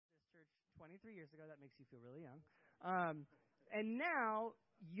23 years ago. That makes you feel really young. And now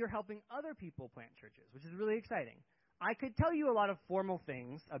you're helping other people plant churches, which is really exciting. I could tell you a lot of formal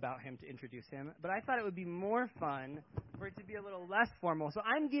things about him to introduce him, but I thought it would be more fun for it to be a little less formal. So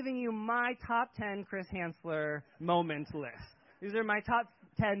I'm giving you my top 10 Chris Hansler moments list. These are my top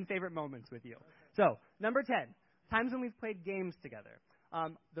 10 favorite moments with you. So, number 10, times when we've played games together.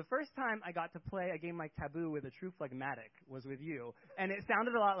 The first time I got to play a game like Taboo with a true phlegmatic was with you, and it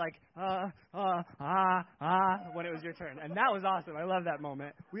sounded a lot like, when it was your turn, and that was awesome. I love that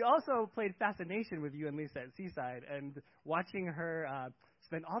moment. We also played Fascination with you and Lisa at Seaside, and watching her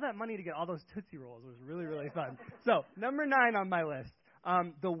spend all that money to get all those Tootsie Rolls was really, really fun. So, number 9 on my list,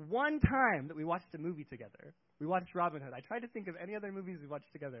 the one time that we watched a movie together. We watched Robin Hood. I tried to think of any other movies we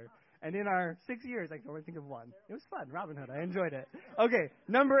watched together. And in our 6 years, I can only think of one. It was fun, Robin Hood. I enjoyed it. Okay,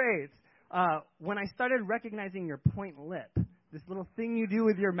 number 8. When I started recognizing your point lip, this little thing you do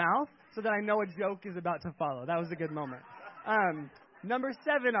with your mouth so that I know a joke is about to follow. That was a good moment. Number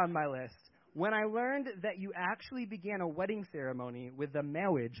 7 on my list. When I learned that you actually began a wedding ceremony with the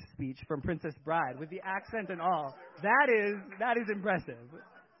marriage speech from Princess Bride, with the accent and all. That is impressive.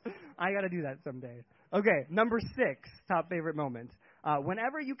 I got to do that someday. Okay, number 6, top favorite moment.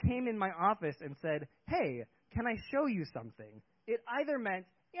 Whenever you came in my office and said, hey, can I show you something? It either meant,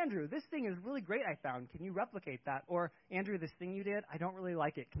 Andrew, this thing is really great I found. Can you replicate that? Or, Andrew, this thing you did, I don't really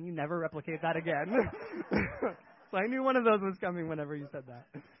like it. Can you never replicate that again? So I knew one of those was coming whenever you said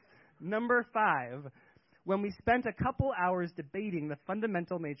that. Number 5, when we spent a couple hours debating the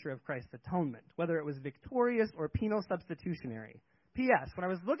fundamental nature of Christ's atonement, whether it was victorious or penal substitutionary. P.S. When I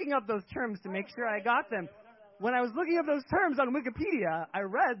was looking up those terms to make sure I got them, when I was looking up those terms on Wikipedia, I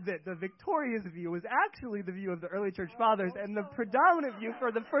read that the victorious view was actually the view of the early church fathers and the predominant view for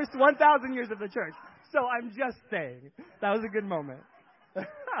the first 1,000 years of the church. So I'm just saying. That was a good moment.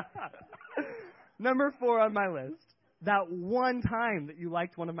 Number 4 on my list. That one time that you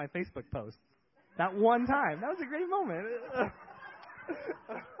liked one of my Facebook posts. That one time. That was a great moment.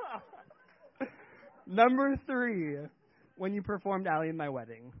 Number 3. When you performed Allie in my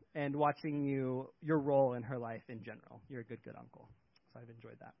wedding and watching your role in her life in general. You're a good uncle. So I've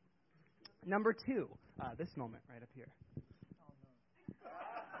enjoyed that. Number 2, this moment right up here.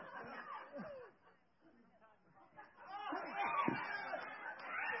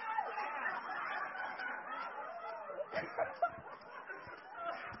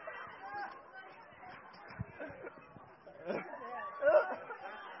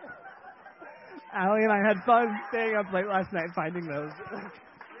 Allie and I had fun staying up late last night finding those.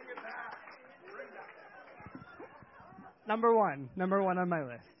 Number one on my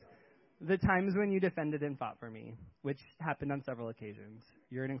list. The times when you defended and fought for me, which happened on several occasions.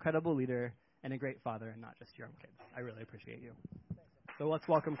 You're an incredible leader and a great father, and not just your own kids. I really appreciate you. So let's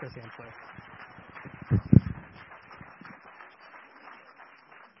welcome Chris Hansler.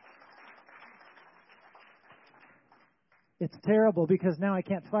 It's terrible because now I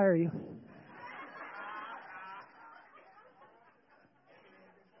can't fire you.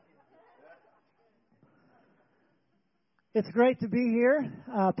 It's great to be here.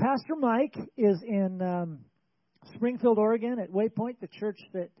 Pastor Mike is in Springfield, Oregon at Waypoint, the church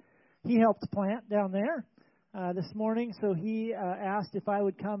that he helped plant down there this morning. So he asked if I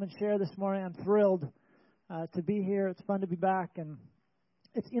would come and share this morning. I'm thrilled to be here. It's fun to be back. And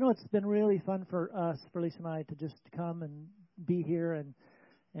it's been really fun for us, for Lisa and I, to just come and be here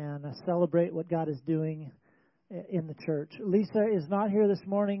and celebrate what God is doing in the church. Lisa is not here this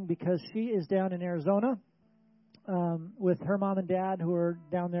morning because she is down in Arizona with her mom and dad, who are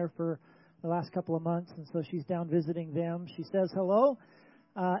down there for the last couple of months, and so she's down visiting them. She says hello,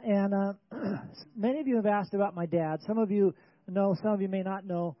 and many of you have asked about my dad. Some of you know, some of you may not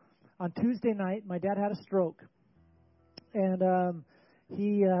know. On Tuesday night, my dad had a stroke, and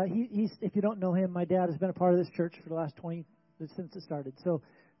he's, if you don't know him, my dad has been a part of this church for the last 20 since it started. So,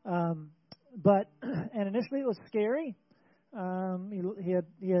 but initially it was scary.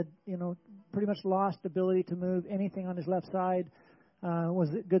 He had pretty much lost ability to move anything on his left side. Was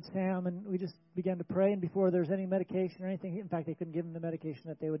Good Sam, and we just began to pray. And before there's any medication or anything, in fact, they couldn't give him the medication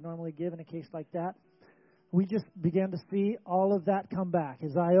that they would normally give in a case like that. We just began to see all of that come back.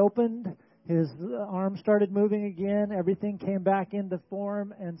 His eye opened, his arm started moving again, everything came back into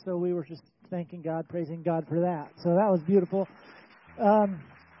form, and so we were just thanking God, praising God for that. So that was beautiful.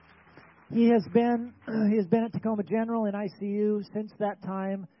 He has been at Tacoma General in ICU since that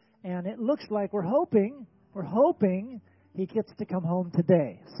time, and it looks like we're hoping he gets to come home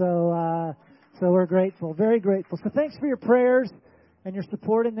today. So we're grateful, very grateful. So thanks for your prayers, and your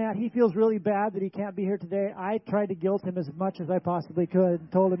support in that. He feels really bad that he can't be here today. I tried to guilt him as much as I possibly could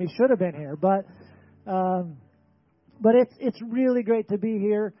and told him he should have been here. But it's really great to be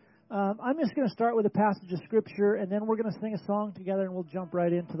here. I'm just going to start with a passage of Scripture, and then we're going to sing a song together, and we'll jump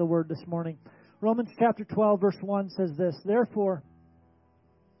right into the Word this morning. Romans chapter 12, verse 1 says this, "Therefore,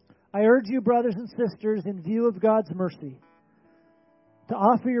 I urge you, brothers and sisters, in view of God's mercy, to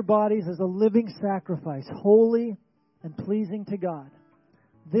offer your bodies as a living sacrifice, holy and pleasing to God.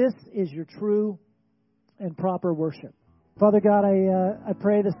 This is your true and proper worship." Father God, I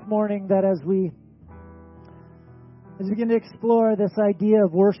pray this morning that as we begin to explore this idea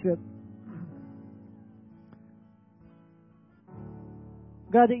of worship,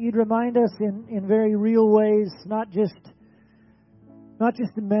 God, that you'd remind us in very real ways, not just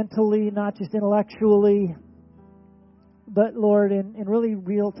mentally, not just intellectually, but Lord, in really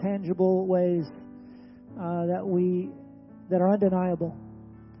real, tangible ways that are undeniable.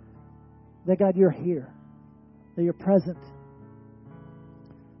 That God, you're here, that you're present.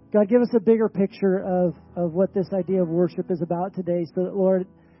 God, give us a bigger picture of what this idea of worship is about today, so that, Lord,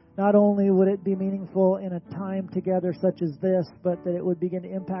 not only would it be meaningful in a time together such as this, but that it would begin to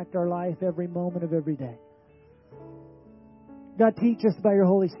impact our life every moment of every day. God, teach us by your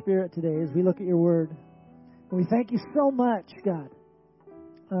Holy Spirit today as we look at your word. And we thank you so much, God,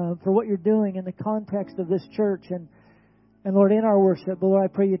 for what you're doing in the context of this church and Lord, in our worship. But Lord, I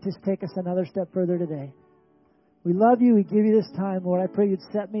pray you just take us another step further today. We love you. We give you this time, Lord. I pray you'd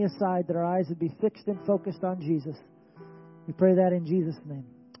set me aside, that our eyes would be fixed and focused on Jesus. We pray that in Jesus' name.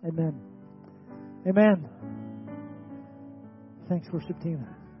 Amen. Amen. Thanks, worship team.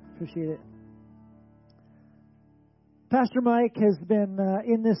 Appreciate it. Pastor Mike has been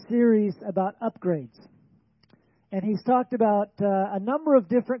in this series about upgrades. And he's talked about a number of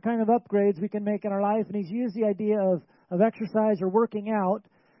different kind of upgrades we can make in our life. And he's used the idea of exercise or working out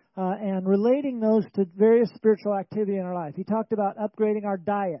and relating those to various spiritual activity in our life. He talked about upgrading our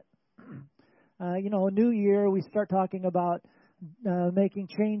diet. A new year, we start talking about making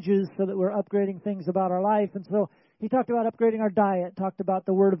changes so that we're upgrading things about our life. And so he talked about upgrading our diet, talked about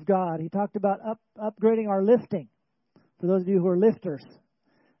the Word of God. He talked about upgrading our lifting, for those of you who are lifters,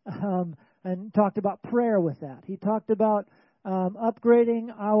 and talked about prayer with that. He talked about upgrading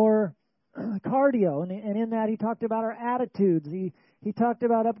our cardio, and in that he talked about our attitudes. He talked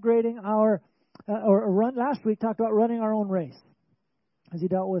about upgrading our, last week talked about running our own race, as he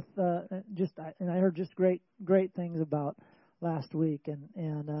dealt with and I heard just great things about last week.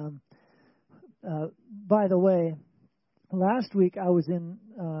 And by the way, last week I was in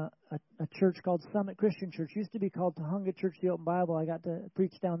a church called Summit Christian Church. It used to be called Tahunga Church of the Open Bible. I got to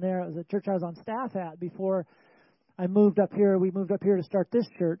preach down there. It was a church I was on staff at before I moved up here. We moved up here to start this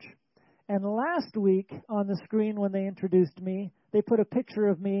church. And last week on the screen when they introduced me, they put a picture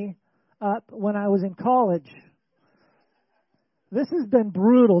of me up when I was in college. This has been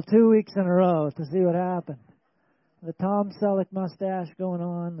brutal 2 weeks in a row to see what happened. The Tom Selleck mustache going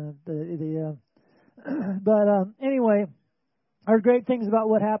on. But anyway, I heard great things about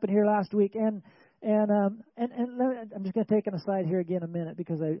what happened here last week. And I'm just going to take an aside here again a minute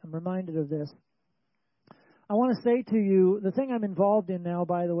because I'm reminded of this. I want to say to you, the thing I'm involved in now,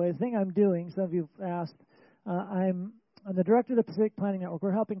 by the way, the thing I'm doing, some of you have asked, I'm the director of the Pacific Planning Network.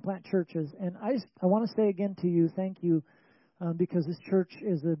 We're helping plant churches. And I want to say again to you, thank you, because this church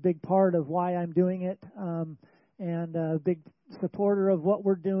is a big part of why I'm doing it, and a big supporter of what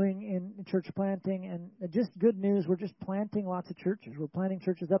we're doing in church planting. And just good news, we're just planting lots of churches. We're planting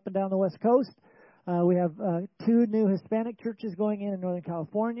churches up and down the West Coast. We have 2 new Hispanic churches going in Northern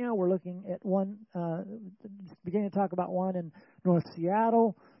California. We're looking at one, beginning to talk about one in North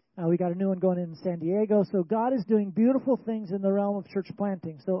Seattle. We got a new one going in San Diego. So God is doing beautiful things in the realm of church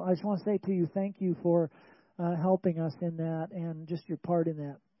planting. So I just want to say to you, thank you for helping us in that and just your part in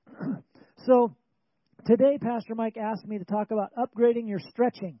that. So today, Pastor Mike asked me to talk about upgrading your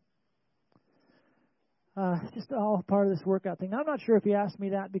stretching. Just all part of this workout thing. Now, I'm not sure if he asked me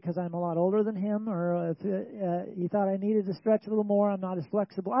that because I'm a lot older than him, or if he thought I needed to stretch a little more. I'm not as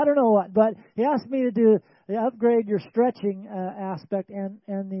flexible. I don't know what, but he asked me to do the upgrade your stretching aspect, and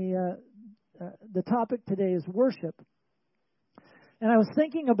the topic today is worship. And I was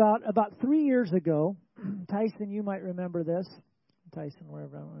thinking about 3 years ago, Tyson, you might remember this. Tyson,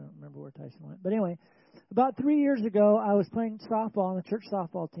 wherever, I don't remember where Tyson went. But anyway, about 3 years ago, I was playing softball on the church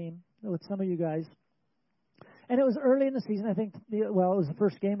softball team with some of you guys. And it was early in the season. I think, it was the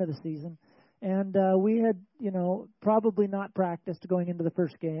first game of the season. And we had, probably not practiced going into the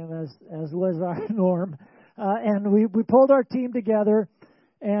first game, as was our norm. And we pulled our team together,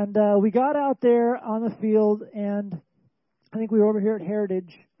 and we got out there on the field, and I think we were over here at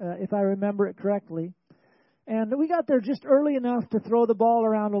Heritage, if I remember it correctly. And we got there just early enough to throw the ball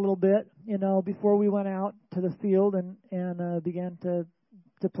around a little bit, before we went out to the field and began to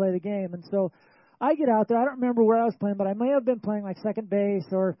play the game. And so I get out there. I don't remember where I was playing, but I may have been playing like second base,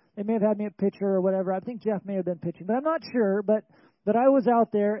 or they may have had me at pitcher or whatever. I think Jeff may have been pitching, but I'm not sure. But I was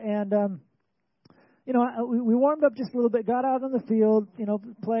out there, and we warmed up just a little bit, got out on the field,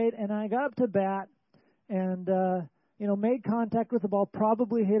 played, and I got up to bat, and made contact with the ball,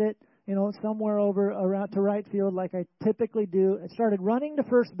 probably hit it, somewhere over around to right field like I typically do. I started running to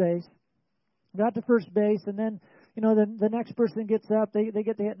first base, got to first base, and then the next person gets up, they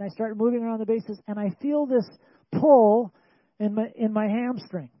get the hit, and I start moving around the bases, and I feel this pull in my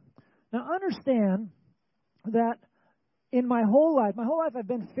hamstring. Now understand that in my whole life I've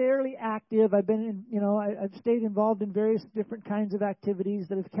been fairly active. I've been I've stayed involved in various different kinds of activities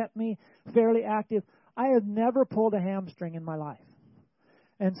that have kept me fairly active. I have never pulled a hamstring in my life.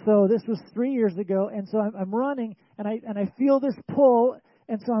 And so this was 3 years ago, and so I'm running, and I feel this pull,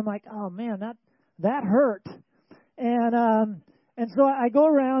 and so I'm like, oh man, that hurt. And so I go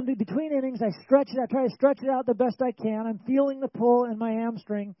around between innings. I try to stretch it out the best I can. I'm feeling the pull in my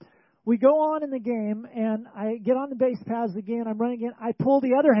hamstring. We go on in the game, and I get on the base paths again. I'm running again. I pull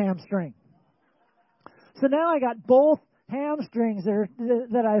the other hamstring. So now I got both hamstrings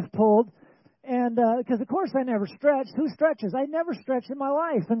that I've pulled, and because of course I never stretched. Who stretches? I never stretched in my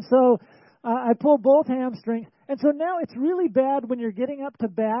life, and so I pull both hamstrings. And so now it's really bad when you're getting up to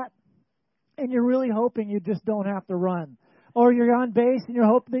bat, and you're really hoping you just don't have to run, or you're on base and you're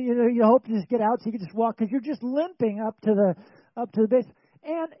hoping that you hope to just get out so you can just walk because you're just limping up to the base.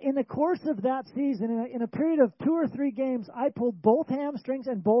 And in the course of that season, in a period of 2 or 3 games, I pulled both hamstrings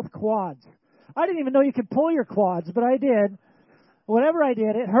and both quads. I didn't even know you could pull your quads, but I did. Whatever I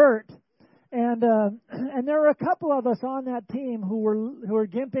did, it hurt. And there were a couple of us on that team who were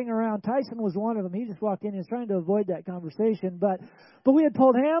gimping around. Tyson was one of them. He just walked in. He was trying to avoid that conversation. But we had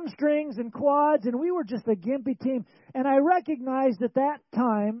pulled hamstrings and quads, and we were just a gimpy team. And I recognized at that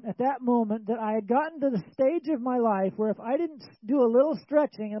time, at that moment, that I had gotten to the stage of my life where if I didn't do a little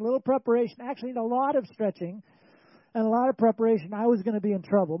stretching and a little preparation, actually a lot of stretching and a lot of preparation, I was going to be in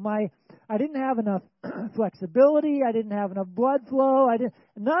trouble. I didn't have enough flexibility. I didn't have enough blood flow.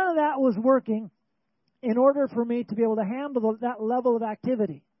 None of that was working in order for me to be able to handle that level of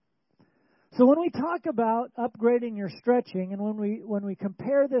activity. So when we talk about upgrading your stretching, and when we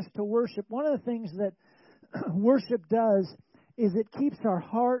compare this to worship, one of the things that worship does is it keeps our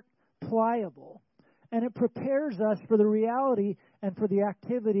heart pliable, and it prepares us for the reality and for the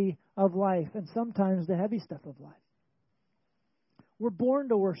activity of life, and sometimes the heavy stuff of life. We're born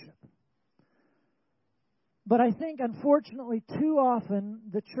to worship. But I think, unfortunately, too often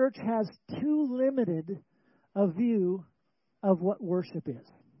the church has too limited a view of what worship is.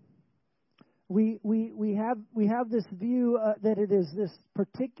 We have this view that it is this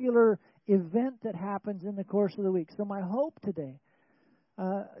particular event that happens in the course of the week. So my hope today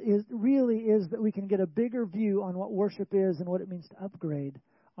is that we can get a bigger view on what worship is and what it means to upgrade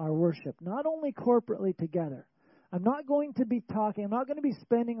our worship, not only corporately together. I'm not going to be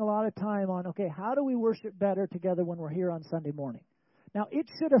spending a lot of time on, okay, how do we worship better together when we're here on Sunday morning? Now, it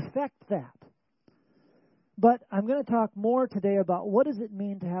should affect that. But I'm going to talk more today about what does it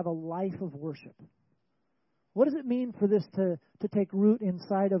mean to have a life of worship? What does it mean for this to take root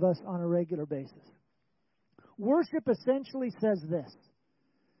inside of us on a regular basis? Worship essentially says this: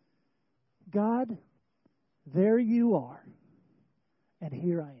 God, there you are, and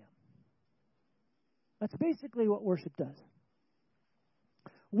here I am. That's basically what worship does.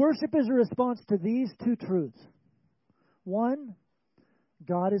 Worship is a response to these two truths. One,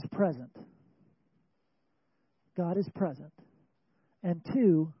 God is present. God is present. And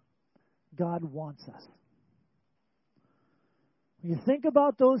two, God wants us. When you think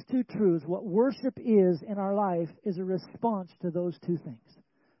about those two truths, what worship is in our life is a response to those two things.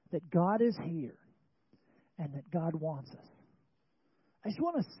 That God is here and that God wants us. I just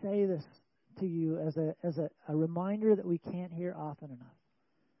want to say this to you as a reminder that we can't hear often enough.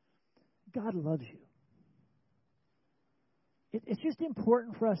 God loves you. It's just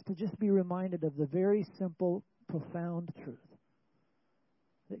important for us to just be reminded of the very simple, profound truth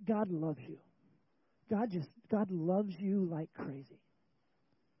that God loves you. God loves you like crazy.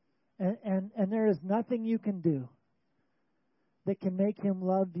 And there is nothing you can do that can make him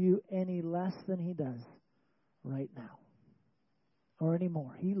love you any less than he does right now or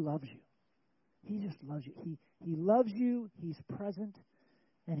anymore. He loves you. He just loves you. He loves you. He's present,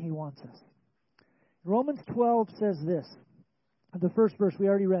 and he wants us. Romans 12 says this. The first verse, we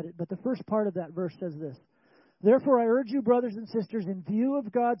already read it, but the first part of that verse says this: Therefore, I urge you, brothers and sisters, in view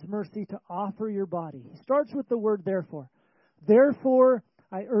of God's mercy, to offer your body. He starts with the word therefore. Therefore,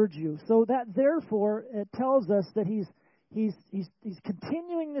 I urge you. So that therefore, it tells us that he's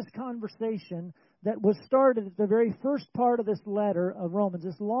continuing this conversation that was started at the very first part of this letter of Romans,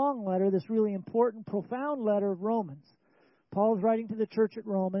 this long letter, this really important, profound letter of Romans. Paul's writing to the church at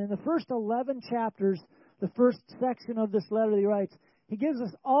Rome, and in the first 11 chapters, the first section of this letter that he writes, he gives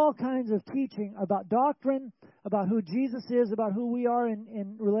us all kinds of teaching about doctrine, about who Jesus is, about who we are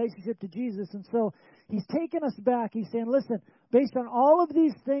in relationship to Jesus. And so he's taken us back. He's saying, listen, based on all of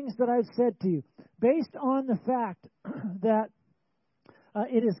these things that I've said to you, based on the fact that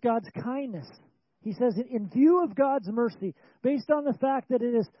it is God's kindness, he says, in view of God's mercy, based on the fact that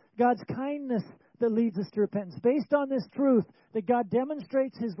it is God's kindness that leads us to repentance, based on this truth that God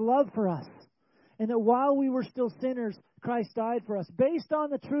demonstrates His love for us, and that while we were still sinners, Christ died for us, based on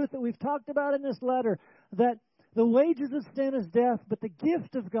the truth that we've talked about in this letter, that the wages of sin is death, but the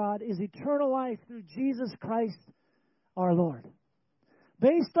gift of God is eternal life through Jesus Christ our Lord.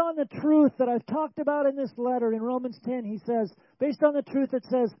 Based on the truth that I've talked about in this letter in Romans 10, he says, based on the truth that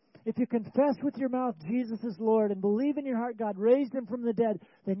says, if you confess with your mouth Jesus is Lord and believe in your heart God raised Him from the dead,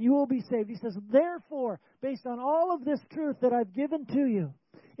 then you will be saved. He says, therefore, based on all of this truth that I've given to you,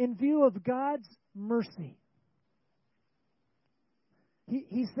 in view of God's mercy,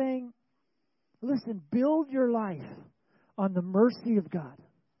 he's saying, listen, build your life on the mercy of God.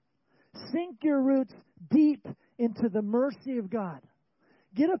 Sink your roots deep into the mercy of God.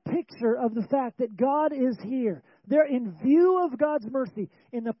 Get a picture of the fact that God is here. There, in view of God's mercy,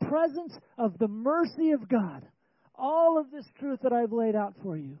 in the presence of the mercy of God, all of this truth that I've laid out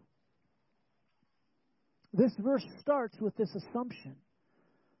for you. This verse starts with this assumption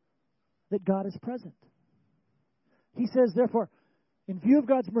that God is present. He says, therefore, in view of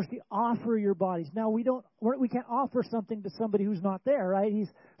God's mercy, offer your bodies. Now, we can't offer something to somebody who's not there, right?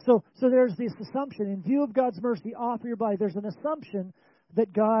 So there's this assumption. In view of God's mercy, offer your body. There's an assumption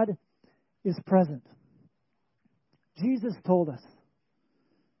that God is present. Jesus told us,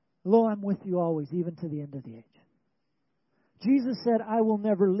 lo, I'm with you always, even to the end of the age. Jesus said, I will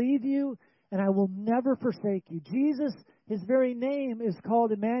never leave you, and I will never forsake you. Jesus, His very name is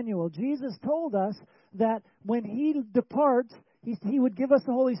called Emmanuel. Jesus told us that when He departs, He would give us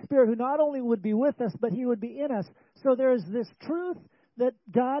the Holy Spirit, who not only would be with us, but He would be in us. So there is this truth that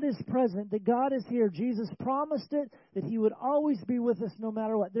God is present, that God is here. Jesus promised it, that He would always be with us no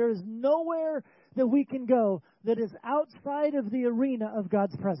matter what. There is nowhere that we can go that is outside of the arena of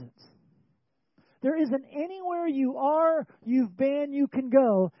God's presence. There isn't anywhere you are, you've been, you can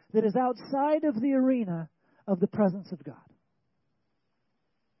go that is outside of the arena of the presence of God.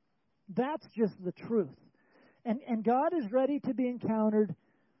 That's just the truth. And God is ready to be encountered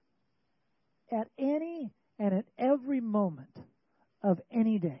at any and at every moment of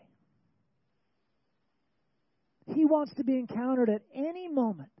any day. He wants to be encountered at any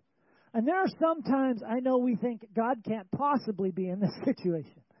moment. And there are some times I know we think God can't possibly be in this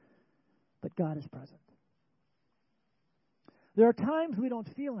situation. But God is present. There are times we don't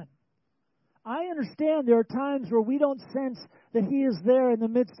feel Him. I understand there are times where we don't sense that He is there in the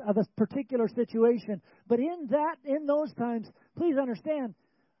midst of a particular situation. But in those times, please understand,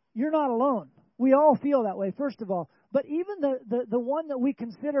 you're not alone. We all feel that way, first of all. But even the one that we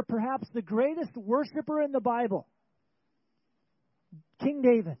consider perhaps the greatest worshiper in the Bible, King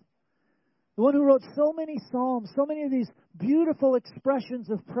David, the one who wrote so many psalms, so many of these beautiful expressions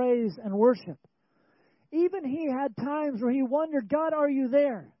of praise and worship. Even he had times where he wondered, God, are you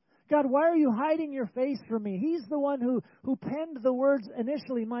there? God, why are you hiding your face from me? He's the one who penned the words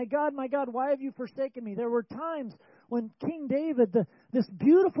initially, my God, why have you forsaken me? There were times when King David, this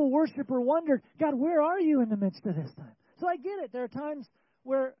beautiful worshiper, wondered, God, where are you in the midst of this time? So I get it. There are times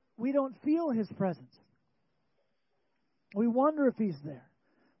where we don't feel His presence. We wonder if He's there.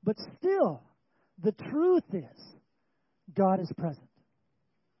 But still, the truth is, God is present.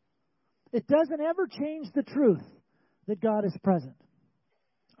 It doesn't ever change the truth that God is present.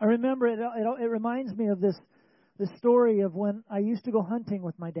 I remember it reminds me of this story of when I used to go hunting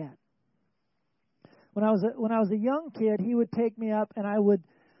with my dad. When I was a young kid, he would take me up, and I would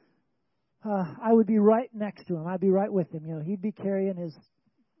be right next to him. I'd be right with him. You know, he'd be carrying his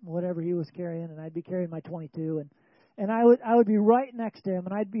whatever he was carrying, and I'd be carrying my .22, and I would be right next to him,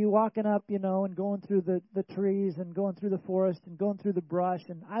 and I'd be walking up, you know, and going through the trees and going through the forest and going through the brush,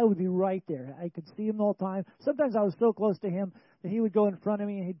 and I would be right there. I could see him the whole time. Sometimes I was so close to him that he would go in front of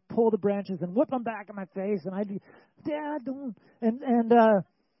me and he'd pull the branches and whip them back in my face, and I'd be, Dad, don't.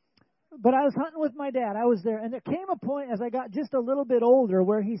 But I was hunting with my dad. I was there, and there came a point as I got just a little bit older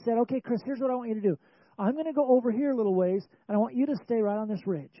where he said, "Okay, Chris, here's what I want you to do. I'm going to go over here a little ways, and I want you to stay right on this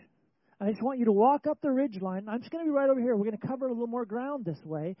ridge. I just want you to walk up the ridge line. I'm just going to be right over here. We're going to cover a little more ground this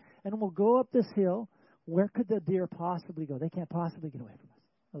way, and we'll go up this hill. Where could the deer possibly go? They can't possibly get away from us.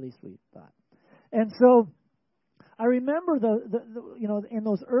 At least we thought. And so I remember in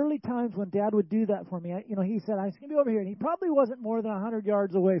those early times when Dad would do that for me. He said, "I'm going to be over here," and he probably wasn't more than 100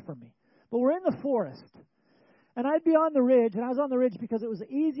 yards away from me. But we're in the forest, and I'd be on the ridge, and I was on the ridge because it was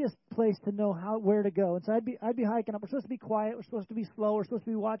the easiest place to know where to go. And so I'd be hiking up. We're supposed to be quiet. We're supposed to be slow. We're supposed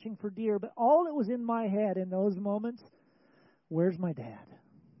to be watching for deer. But all that was in my head in those moments, where's my dad?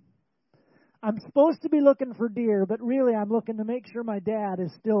 I'm supposed to be looking for deer, but really I'm looking to make sure my dad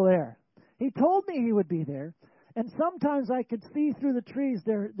is still there. He told me he would be there, and sometimes I could see through the trees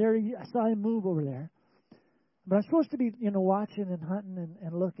there. I saw him move over there. But I'm supposed to be, watching and hunting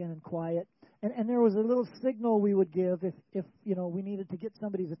and looking and quiet. And there was a little signal we would give if we needed to get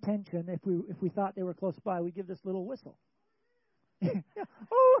somebody's attention. If we thought they were close by, we'd give this little whistle. Yeah.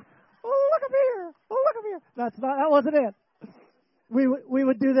 Oh, look up here! Oh, look up here! That wasn't it. We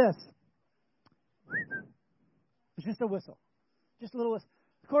would do this. It's just a whistle, just a little whistle.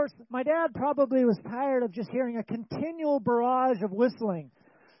 Of course, my dad probably was tired of just hearing a continual barrage of whistling,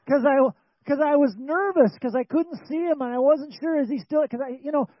 because I was nervous because I couldn't see him and I wasn't sure is he still, because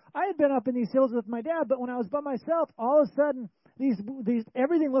I had been up in these hills with my dad, but when I was by myself, all of a sudden these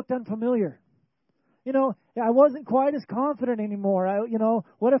everything looked unfamiliar. I wasn't quite as confident anymore.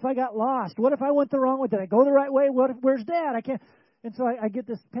 What if I got lost? What if I went the wrong way? Did I go the right way? Where's Dad? I can't. And so I get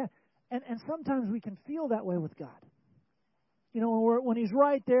this panic. And sometimes we can feel that way with God. When He's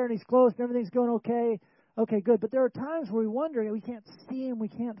right there and He's close and everything's going okay, good. But there are times where we wonder, we can't see Him, we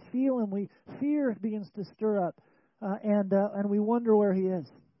can't feel Him, fear begins to stir up, and we wonder where He is.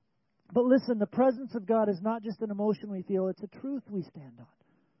 But listen, the presence of God is not just an emotion we feel, it's a truth we stand on.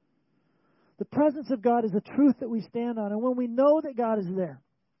 The presence of God is a truth that we stand on, and when we know that God is there,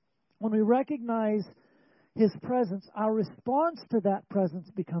 when we recognize His presence, our response to that presence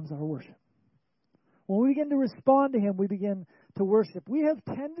becomes our worship. When we begin to respond to Him, we begin to worship. We have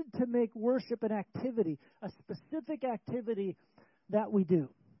tended to make worship an activity, a specific activity that we do.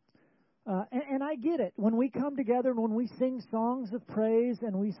 And I get it. When we come together and when we sing songs of praise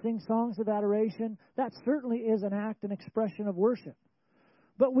and we sing songs of adoration, that certainly is an act, an expression of worship.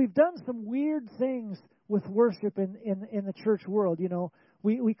 But we've done some weird things with worship in the church world.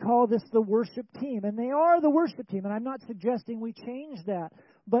 We call this the worship team, and they are the worship team, and I'm not suggesting we change that,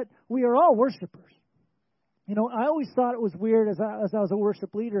 but we are all worshipers. I always thought it was weird as I was a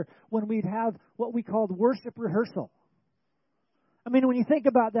worship leader when we'd have what we called worship rehearsal. I mean, when you think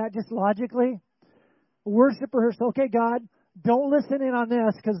about that just logically, worship rehearsal, okay, God, don't listen in on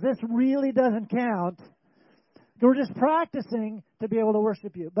this because this really doesn't count. We're just practicing to be able to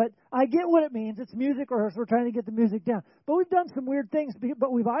worship you. But I get what it means. It's music rehearsal. We're trying to get the music down. But we've done some weird things,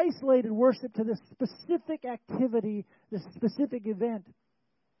 but we've isolated worship to this specific activity, this specific event.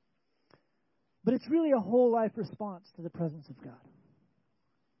 But it's really a whole life response to the presence of God.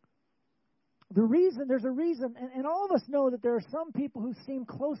 There's a reason, and all of us know that there are some people who seem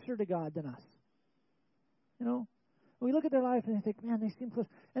closer to God than us. We look at their life and they think, man, they seem close.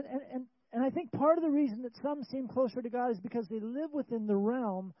 And I think part of the reason that some seem closer to God is because they live within the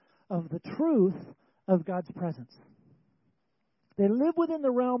realm of the truth of God's presence. They live within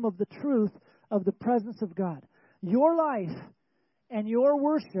the realm of the truth of the presence of God. Your life and your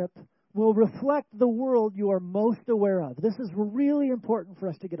worship will reflect the world you are most aware of. This is really important for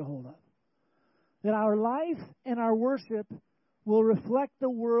us to get a hold of. That our life and our worship will reflect the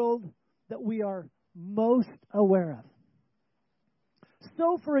world that we are most aware of.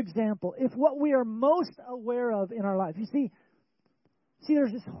 So, for example, if what we are most aware of in our life, you see,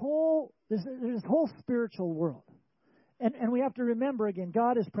 there's this whole spiritual world, and we have to remember again,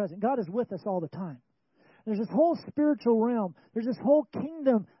 God is present. God is with us all the time. There's this whole spiritual realm. There's this whole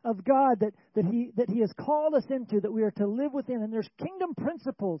kingdom of God that He has called us into, that we are to live within, and there's kingdom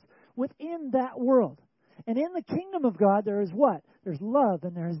principles within that world. And in the kingdom of God, there is what? There's love,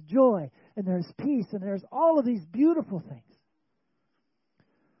 and there's joy, and there's peace, and there's all of these beautiful things.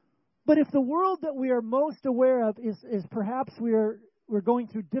 But if the world that we are most aware of is perhaps we're going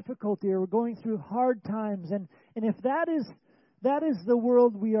through difficulty or we're going through hard times, and if that is the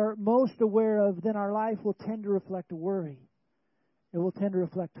world we are most aware of, then our life will tend to reflect worry. It will tend to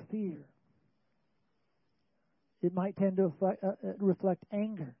reflect fear. It might tend to reflect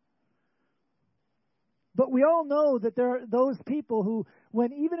anger. But we all know that there are those people who,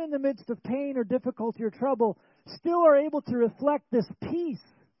 when even in the midst of pain or difficulty or trouble, still are able to reflect this peace,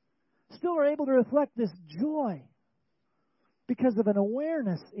 still are able to reflect this joy, because of an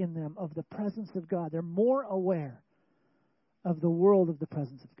awareness in them of the presence of God. They're more aware of the world of the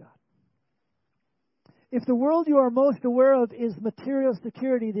presence of God. If the world you are most aware of is material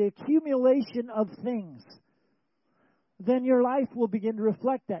security, the accumulation of things, then your life will begin to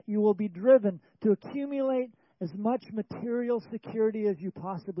reflect that. You will be driven to accumulate as much material security as you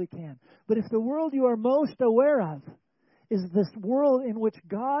possibly can. But if the world you are most aware of is this world in which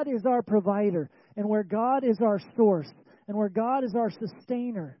God is our provider, and where God is our source, and where God is our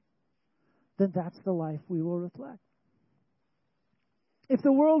sustainer, then that's the life we will reflect. If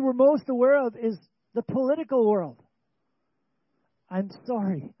the world we're most aware of is the political world, I'm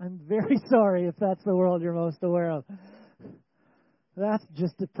sorry. I'm very sorry if that's the world you're most aware of. That's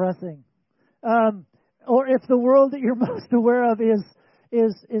just depressing. Or if the world that you're most aware of is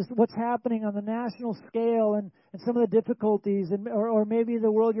what's happening on the national scale and some of the difficulties, or maybe the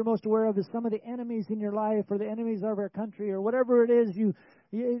world you're most aware of is some of the enemies in your life or the enemies of our country or whatever it is you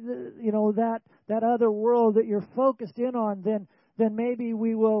know that other world that you're focused in on, then maybe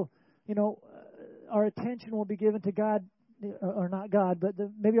we will, our attention will be given to God, or not God, but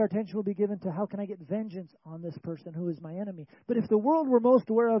maybe our attention will be given to how can I get vengeance on this person who is my enemy. But if the world we're most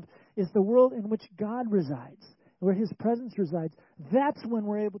aware of is the world in which God resides, where His presence resides, that's when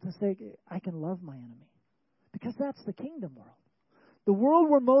we're able to say, I can love my enemy. Because that's the kingdom world. The world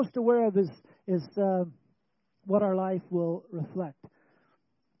we're most aware of is what our life will reflect.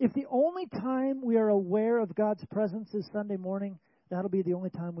 If the only time we are aware of God's presence is Sunday morning, that'll be the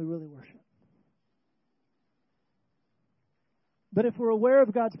only time we really worship. But if we're aware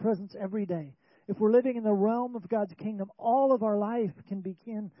of God's presence every day, if we're living in the realm of God's kingdom, all of our life can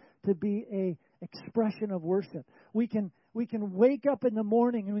begin to be a expression of worship. We can wake up in the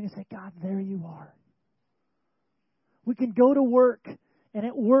morning and we can say, God, there you are. We can go to work, and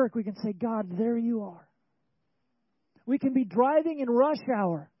at work we can say, God, there you are. We can be driving in rush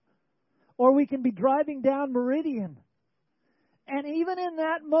hour, or we can be driving down Meridian. And even in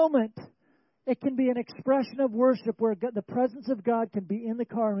that moment, it can be an expression of worship where the presence of God can be in the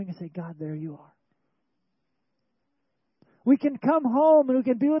car, and we can say, God, there you are. We can come home and we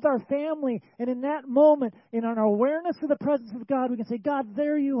can be with our family, and in that moment, in our awareness of the presence of God, we can say, God,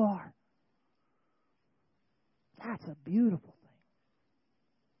 there you are. That's a beautiful thing.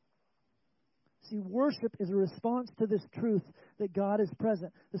 See, worship is a response to this truth that God is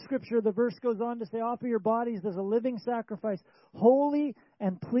present. The scripture, the verse goes on to say, offer your bodies as a living sacrifice, holy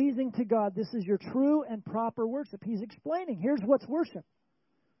and pleasing to God. This is your true and proper worship. He's explaining, here's what's worship.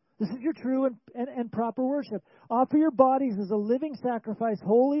 This is your true and proper worship. Offer your bodies as a living sacrifice,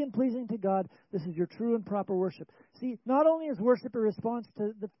 holy and pleasing to God. This is your true and proper worship. See, not only is worship a response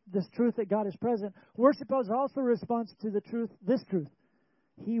to this truth that God is present, worship is also a response to this truth.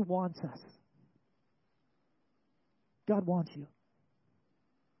 He wants us. God wants you.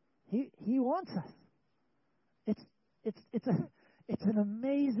 He wants us. It's an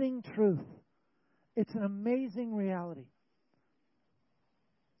amazing truth. It's an amazing reality.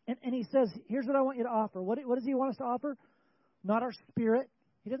 And He says, here's what I want you to offer. What does He want us to offer? Not our spirit.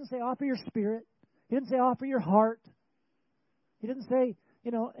 He doesn't say offer your spirit. He doesn't say offer your heart. He doesn't say,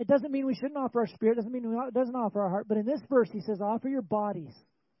 it doesn't mean we shouldn't offer our spirit. It doesn't mean it doesn't offer our heart. But in this verse, He says offer your bodies.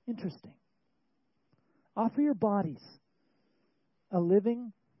 Interesting. Offer your bodies a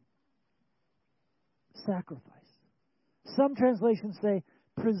living sacrifice. Some translations say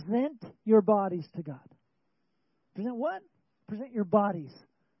present your bodies to God. Present what? Present your bodies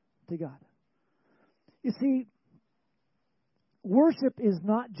to God. You see, worship is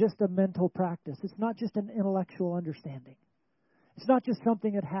not just a mental practice. It's not just an intellectual understanding. It's not just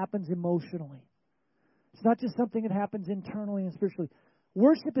something that happens emotionally. It's not just something that happens internally and spiritually.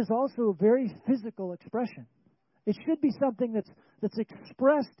 Worship is also a very physical expression. It should be something that's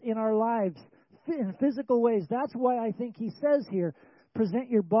expressed in our lives in physical ways. That's why I think He says here, present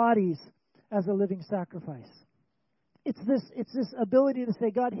your bodies as a living sacrifice. It's this ability to say,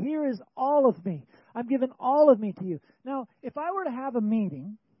 God, here is all of me. I've given all of me to you. Now, if I were to have a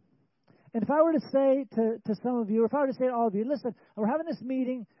meeting, and if I were to say to some of you, or if I were to say to all of you, listen, we're having this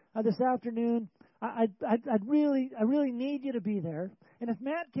meeting this afternoon. I really need you to be there. And if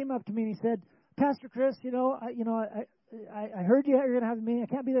Matt came up to me and he said, Pastor Chris, I heard you're going to have a meeting.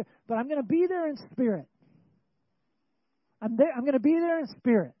 I can't be there, but I'm going to be there in spirit. I'm going to be there in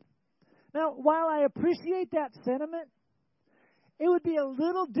spirit. Now, while I appreciate that sentiment, it would be a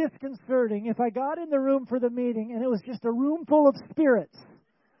little disconcerting if I got in the room for the meeting and it was just a room full of spirits.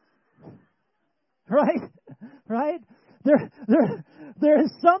 Right? Right? There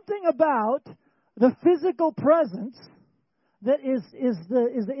is something about the physical presence that is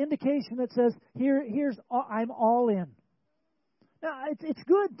the indication that says, here's I'm all in. Now, it's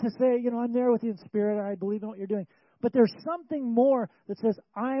good to say, I'm there with you in spirit, or I believe in what you're doing. But there's something more that says,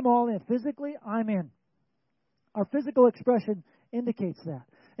 I'm all in. Physically, I'm in. Our physical expression indicates that.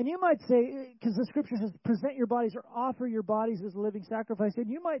 And you might say, because the Scripture says, present your bodies or offer your bodies as a living sacrifice. And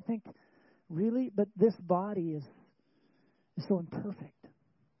you might think, really? But this body is so imperfect.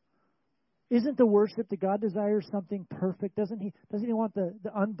 Isn't the worship that God desires something perfect? Doesn't He want the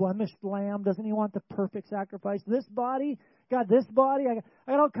unblemished lamb? Doesn't He want the perfect sacrifice? This body, God, I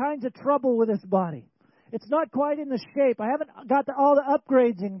got all kinds of trouble with this body. It's not quite in the shape. I haven't got all the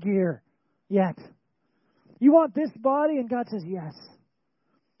upgrades in gear yet. You want this body? And God says, yes.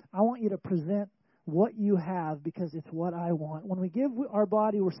 I want you to present what you have because it's what I want. When we give our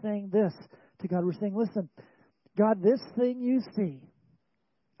body, we're saying this to God. We're saying, listen, God, this thing you see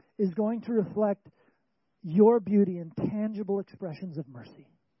is going to reflect your beauty in tangible expressions of mercy.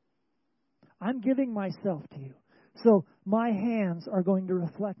 I'm giving myself to you. So my hands are going to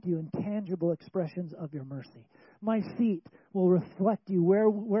reflect you in tangible expressions of your mercy. My feet will reflect you.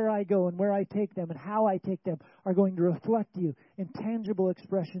 Where I go and where I take them and how I take them are going to reflect you in tangible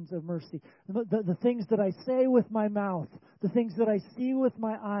expressions of mercy. The things that I say with my mouth, the things that I see with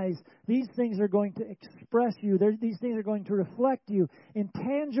my eyes, these things are going to express you. These things are going to reflect you in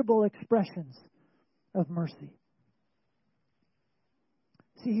tangible expressions of mercy.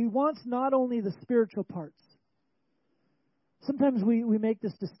 See, He wants not only the spiritual parts. Sometimes we make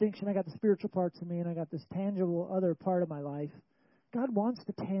this distinction. I got the spiritual parts of me and I got this tangible other part of my life. God wants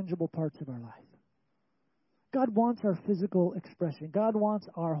the tangible parts of our life. God wants our physical expression. God wants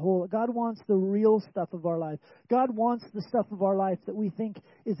our whole. God wants the real stuff of our life. God wants the stuff of our life that we think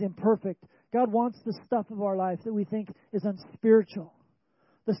is imperfect. God wants the stuff of our life that we think is unspiritual.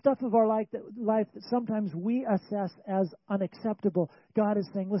 The stuff of our life that sometimes we assess as unacceptable. God is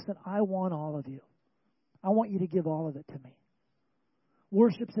saying, listen, I want all of you. I want you to give all of it to me.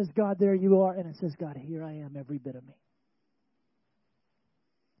 Worship says, God, there you are. And it says, God, here I am, every bit of me.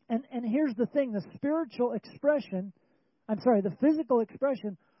 And here's the thing. The physical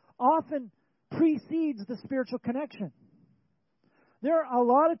expression often precedes the spiritual connection. There are a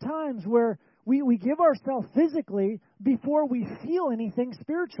lot of times where we give ourselves physically before we feel anything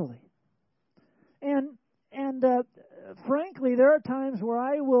spiritually. And frankly, there are times where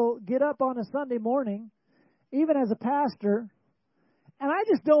I will get up on a Sunday morning, even as a pastor, and I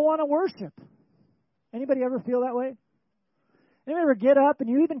just don't want to worship. Anybody ever feel that way? Anybody ever get up and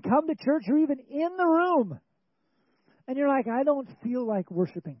you even come to church or even in the room and you're like, I don't feel like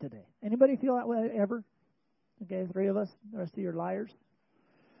worshiping today. Anybody feel that way ever? Okay, 3 of us. The rest of you are liars.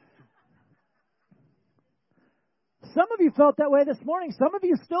 Some of you felt that way this morning. Some of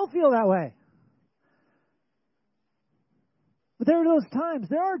you still feel that way. But there are those times.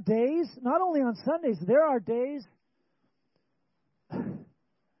 There are days, not only on Sundays, there are days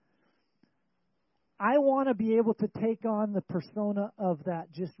I want to be able to take on the persona of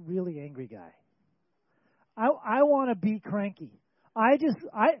that just really angry guy. I want to be cranky.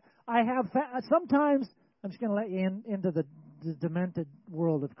 Sometimes, I'm just going to let you into the demented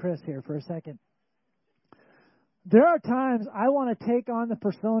world of Chris here for a second. There are times I want to take on the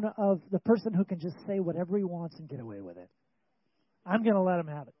persona of the person who can just say whatever he wants and get away with it. I'm going to let him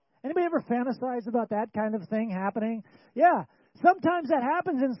have it. Anybody ever fantasize about that kind of thing happening? Yeah. Sometimes that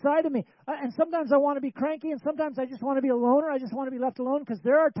happens inside of me. And sometimes I want to be cranky, and sometimes I just want to be a loner. I just want to be left alone because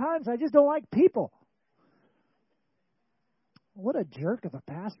there are times I just don't like people. What a jerk of a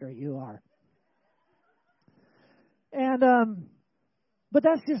pastor you are. And but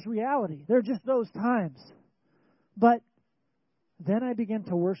that's just reality. There are just those times. But then I begin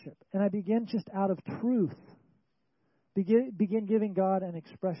to worship, and I begin just out of truth, begin giving God an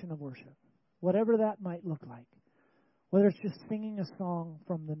expression of worship, whatever that might look like. Whether it's just singing a song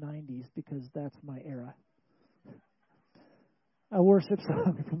from the 90s, because that's my era. A worship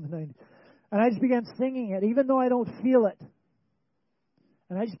song from the 90s. And I just began singing it, even though I don't feel it.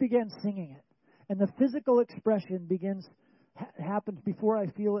 And I just began singing it. And the physical expression happens before I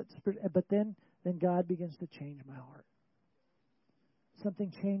feel it, but then God begins to change my heart.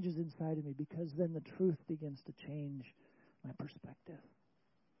 Something changes inside of me because then the truth begins to change my perspective.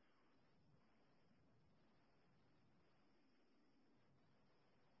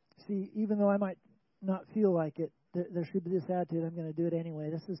 See, even though I might not feel like it, there should be this attitude, I'm going to do it anyway.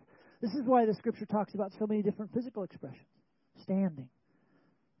 This is why the Scripture talks about so many different physical expressions. Standing,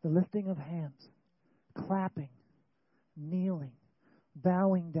 the lifting of hands, clapping, kneeling,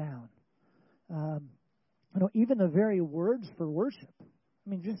 bowing down. Even the very words for worship. I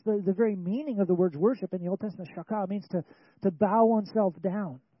mean, just the very meaning of the words worship in the Old Testament, shakah, means to bow oneself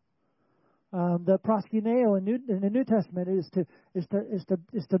down. The proskuneo in the New Testament is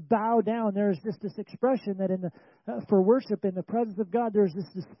to bow down. There's this expression that for worship in the presence of God, there's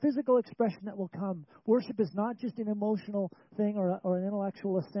this physical expression that will come. Worship is not just an emotional thing or an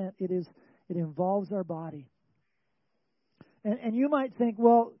intellectual assent. It involves our body. And you might think,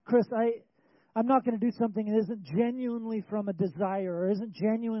 well, Chris, I'm not going to do something that isn't genuinely from a desire or isn't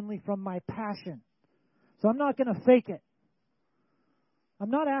genuinely from my passion. So I'm not going to fake it. I'm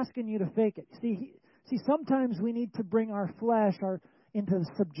not asking you to fake it. See, sometimes we need to bring our flesh into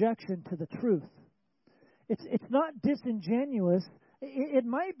subjection to the truth. It's not disingenuous. It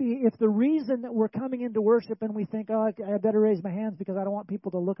might be if the reason that we're coming into worship and we think, oh, I better raise my hands because I don't want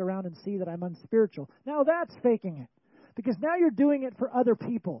people to look around and see that I'm unspiritual. Now that's faking it. Because now you're doing it for other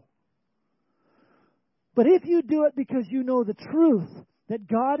people. But if you do it because you know the truth, that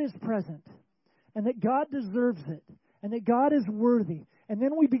God is present, and that God deserves it, and that God is worthy, and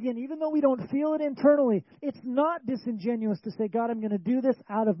then we begin, even though we don't feel it internally, it's not disingenuous to say, God, I'm going to do this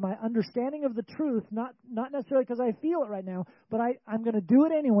out of my understanding of the truth, not necessarily because I feel it right now, but I'm going to do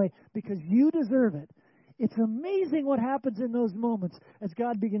it anyway because you deserve it. It's amazing what happens in those moments as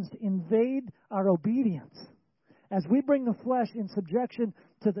God begins to invade our obedience. As we bring the flesh in subjection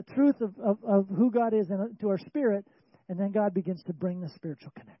to the truth of who God is and to our spirit, and then God begins to bring the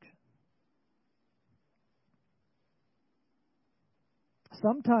spiritual connection.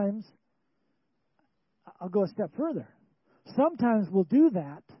 Sometimes, I'll go a step further. Sometimes we'll do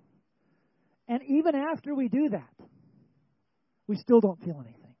that, and even after we do that, we still don't feel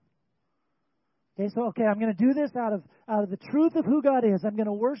anything. Okay, I'm going to do this out of the truth of who God is. I'm going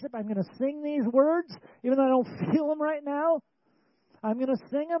to worship. I'm going to sing these words, even though I don't feel them right now. I'm going to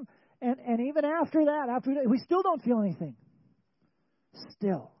sing them, and even after that, we still don't feel anything.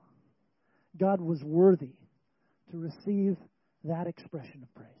 Still, God was worthy to receive that expression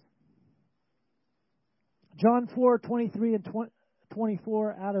of praise. John 4:23 and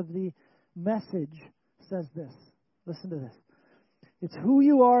 24 out of the Message says this. Listen to this. It's who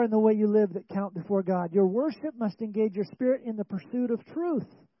you are and the way you live that count before God. Your worship must engage your spirit in the pursuit of truth.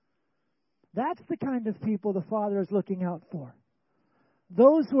 That's the kind of people the Father is looking out for.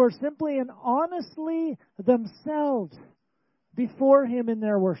 Those who are simply and honestly themselves before Him in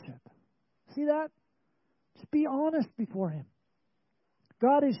their worship. See that? Just be honest before Him.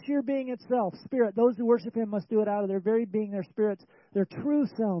 God is sheer being itself, spirit. Those who worship Him must do it out of their very being, their spirits, their true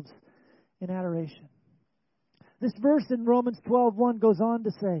selves in adoration. This verse in Romans 12:1 goes on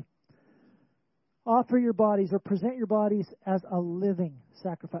to say, offer your bodies or present your bodies as a living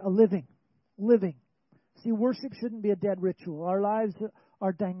sacrifice. A living. See, worship shouldn't be a dead ritual. Our lives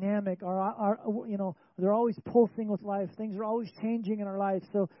are dynamic. They're always pulsing with life. Things are always changing in our lives.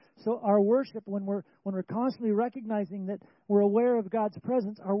 So our worship, when we're constantly recognizing that we're aware of God's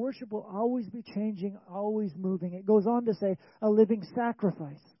presence, our worship will always be changing, always moving. It goes on to say a living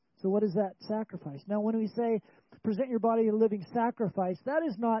sacrifice. So what is that sacrifice? Now, when we say present your body a living sacrifice, that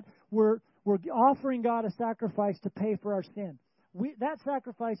is not we're offering God a sacrifice to pay for our sin. That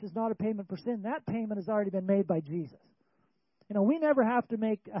sacrifice is not a payment for sin. That payment has already been made by Jesus. We never have to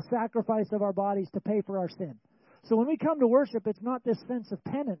make a sacrifice of our bodies to pay for our sin. So when we come to worship, it's not this sense of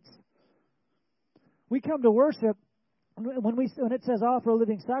penance. We come to worship, when it says offer a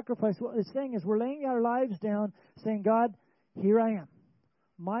living sacrifice, what it's saying is we're laying our lives down, saying, God, here I am.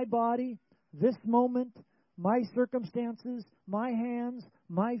 My body, this moment, my circumstances, my hands,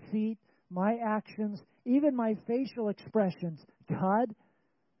 my feet, my actions, even my facial expressions, God,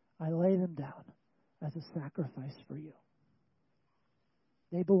 I lay them down as a sacrifice for you.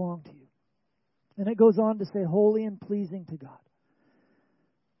 They belong to you. And it goes on to say, holy and pleasing to God.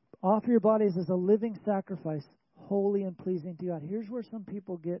 Offer your bodies as a living sacrifice, holy and pleasing to God. Here's where some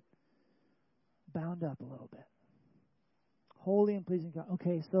people get bound up a little bit. Holy and pleasing to God.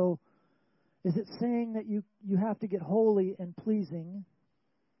 Okay, so is it saying that you have to get holy and pleasing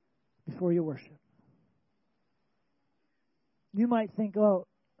before you worship? You might think, oh,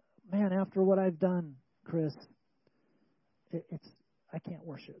 man, after what I've done, Chris, I can't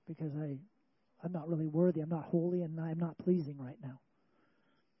worship because I'm not really worthy. I'm not holy and I'm not pleasing right now.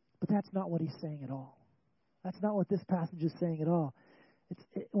 But that's not what he's saying at all. That's not what this passage is saying at all.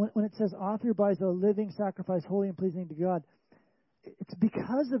 When it says offer your bodies as a living sacrifice, holy and pleasing to God, it's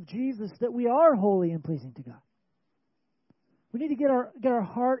because of Jesus that we are holy and pleasing to God. We need to get our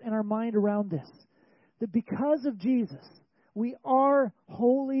heart and our mind around this. That because of Jesus, we are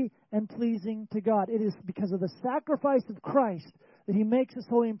holy and pleasing to God. It is because of the sacrifice of Christ that He makes us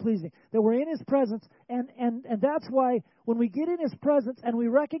holy and pleasing. That we're in His presence, and that's why when we get in His presence and we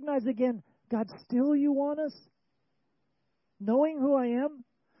recognize again, God, still you want us? Knowing who I am,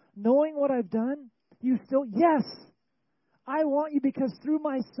 knowing what I've done, you still, yes, I want you because through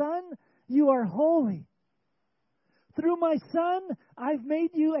my Son, you are holy. Through my Son, I've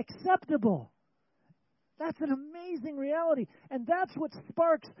made you acceptable. That's an amazing reality. And that's what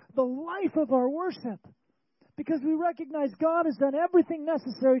sparks the life of our worship. Because we recognize God has done everything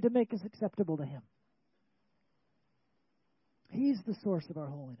necessary to make us acceptable to Him. He's the source of our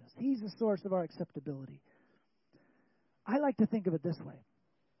holiness. He's the source of our acceptability. I like to think of it this way.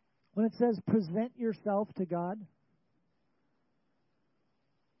 When it says present yourself to God,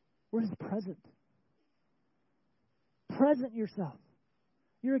 we're His present. Present yourself.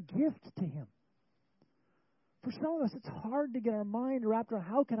 You're a gift to Him. For some of us, it's hard to get our mind wrapped around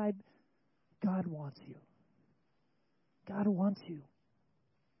how can I... God wants you. God wants you.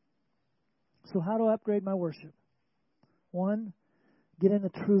 So how do I upgrade my worship? 1, get in the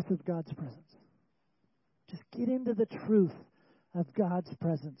truth of God's presence. Just get into the truth of God's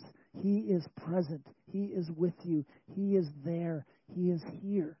presence. He is present. He is with you. He is there. He is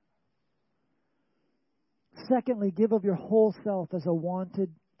here. Secondly, give of your whole self as a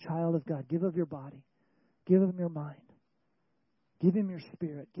wanted child of God. Give of your body. Give Him your mind. Give Him your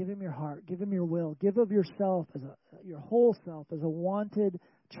spirit. Give Him your heart. Give Him your will. Give of yourself, your whole self, as a wanted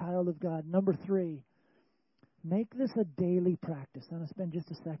child of God. Number 3, make this a daily practice. I'm going to spend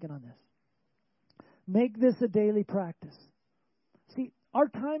just a second on this. Make this a daily practice. See, our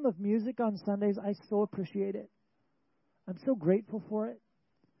time of music on Sundays, I so appreciate it. I'm so grateful for it.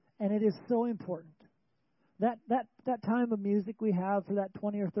 And it is so important. That time of music we have for that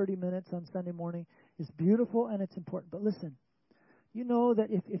 20 or 30 minutes on Sunday morning is beautiful and it's important. But listen, you know that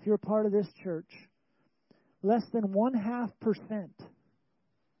if you're part of this church, less than 0.5%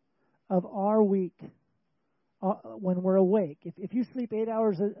 of our week, when we're awake, if you sleep 8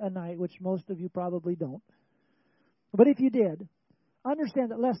 hours a night, which most of you probably don't, but if you did, understand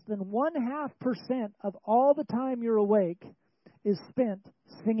that less than 0.5% of all the time you're awake is spent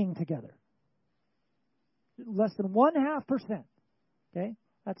singing together. Less than 0.5%. Okay?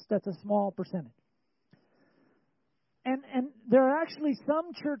 That's a small percentage. And there are actually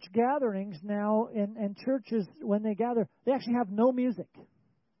some church gatherings now, and churches, when they gather, they actually have no music.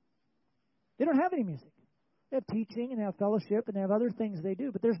 They don't have any music. They have teaching and they have fellowship and they have other things they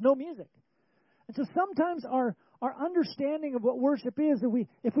do, but there's no music. And so sometimes our understanding of what worship is,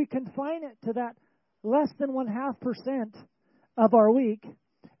 if we confine it to that less than 0.5% of our week,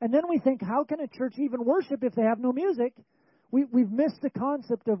 and then we think, how can a church even worship if they have no music? We've missed the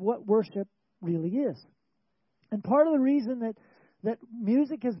concept of what worship really is. And part of the reason that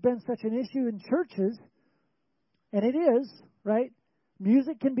music has been such an issue in churches, and it is, right?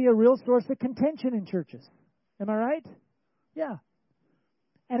 Music can be a real source of contention in churches. Am I right? Yeah.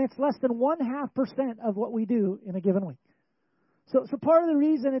 And it's less than 0.5% of what we do in a given week. So part of the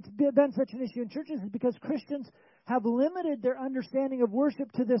reason it's been such an issue in churches is because Christians have limited their understanding of worship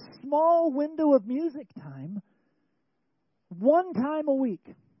to this small window of music time, one time a week,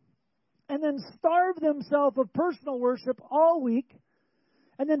 and then starve themselves of personal worship all week,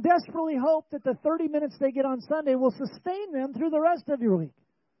 and then desperately hope that the 30 minutes they get on Sunday will sustain them through the rest of your week.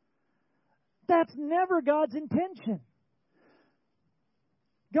 That's never God's intention.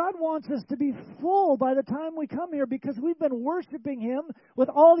 God wants us to be full by the time we come here because we've been worshiping Him with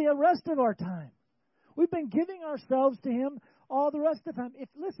all the rest of our time. We've been giving ourselves to Him all the rest of the time.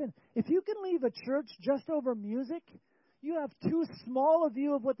 If you can leave a church just over music, you have too small a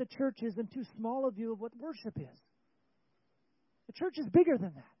view of what the church is and too small a view of what worship is. The church is bigger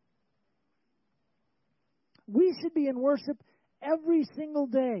than that. We should be in worship every single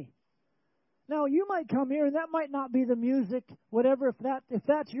day. Now, you might come here, and that might not be the music, whatever, if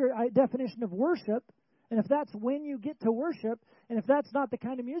that's your definition of worship, and if that's when you get to worship, and if that's not the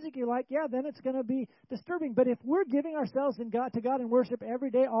kind of music you like, yeah, then it's going to be disturbing. But if we're giving ourselves to God in worship every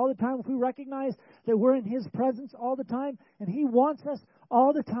day, all the time, if we recognize that we're in His presence all the time, and He wants us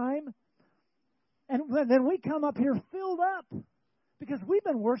all the time, and then we come up here filled up, because we've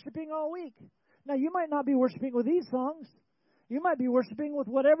been worshiping all week. Now, you might not be worshiping with these songs. You might be worshiping with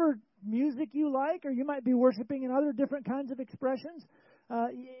whatever music you like, or you might be worshiping in other different kinds of expressions.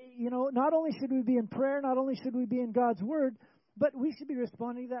 Not only should we be in prayer, not only should we be in God's Word, but we should be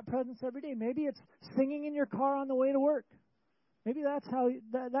responding to that presence every day. Maybe it's singing in your car on the way to work. Maybe that's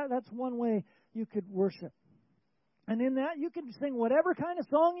that's one way you could worship. And in that, you can sing whatever kind of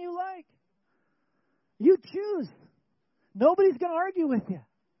song you like. You choose. Nobody's going to argue with you.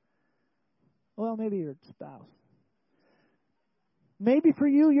 Well, maybe your spouse. Maybe for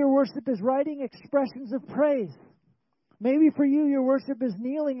you, your worship is writing expressions of praise. Maybe for you, your worship is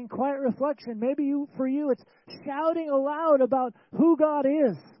kneeling in quiet reflection. Maybe for you, it's shouting aloud about who God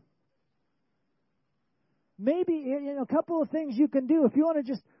is. Maybe a couple of things you can do. If you want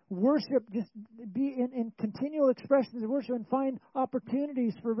to just worship, just be in continual expressions of worship and find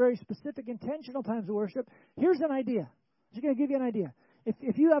opportunities for very specific, intentional times of worship, here's an idea. I'm just going to give you an idea.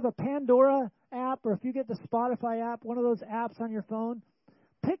 If you have a Pandora app or if you get the Spotify app, one of those apps on your phone,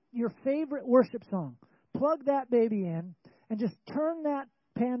 pick your favorite worship song. Plug that baby in and just turn that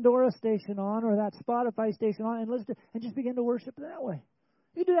Pandora station on or that Spotify station on and listen to, and just begin to worship that way.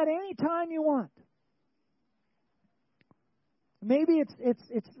 You do that any time you want. Maybe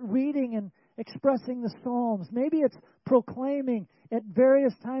it's reading and expressing the Psalms. Maybe it's proclaiming at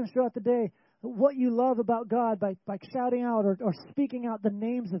various times throughout the day what you love about God by shouting out or speaking out the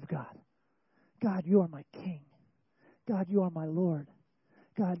names of God. God, you are my King. God, you are my Lord.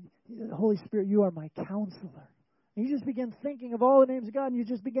 God, Holy Spirit, you are my counselor. And you just begin thinking of all the names of God, and you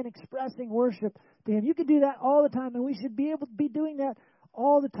just begin expressing worship to Him. You can do that all the time, and we should be able to be doing that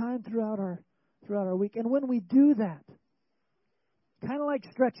all the time throughout our week. And when we do that, kind of like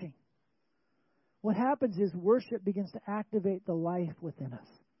stretching, what happens is worship begins to activate the life within us.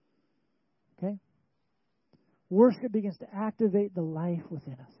 Okay? Worship begins to activate the life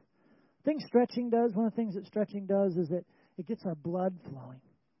within us. One of the things that stretching does is that it gets our blood flowing.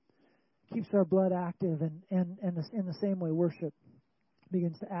 It keeps our blood active, and in the same way, worship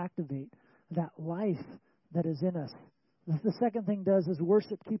begins to activate that life that is in us. The second thing does is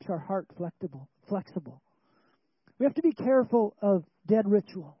worship keeps our heart flexible. We have to be careful of dead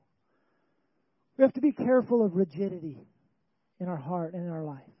ritual. We have to be careful of rigidity in our heart and in our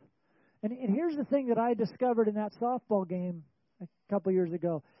life. And here's the thing that I discovered in that softball game a couple years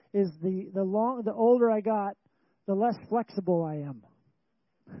ago is the older I got, the less flexible I am.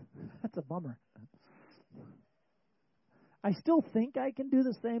 That's a bummer. I still think I can do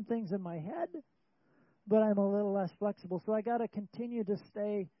the same things in my head, but I'm a little less flexible. So I got to continue to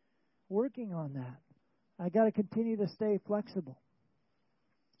stay working on that. I got to continue to stay flexible.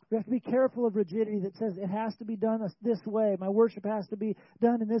 We have to be careful of rigidity that says it has to be done this way. My worship has to be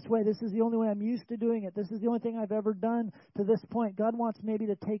done in this way. This is the only way I'm used to doing it. This is the only thing I've ever done to this point. God wants maybe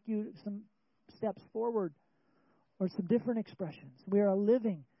to take you some steps forward or some different expressions. We are a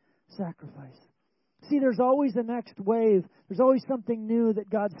living sacrifice. See, there's always a next wave. There's always something new that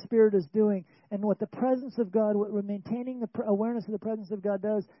God's Spirit is doing. And what the presence of God, what maintaining the awareness of the presence of God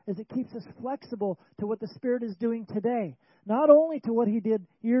does, is it keeps us flexible to what the Spirit is doing today. Not only to what He did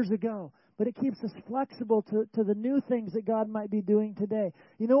years ago, but it keeps us flexible to the new things that God might be doing today.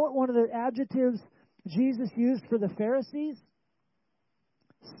 You know what one of the adjectives Jesus used for the Pharisees?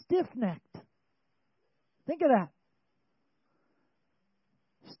 Stiff-necked. Think of that.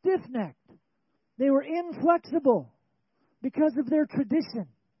 Stiff-necked. They were inflexible because of their tradition.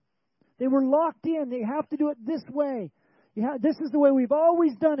 They were locked in. They have to do it this way. This is the way we've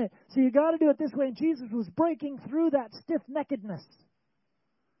always done it. So you got to do it this way. And Jesus was breaking through that stiff-neckedness.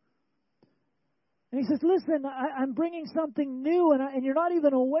 And He says, listen, I'm bringing something new, and you're not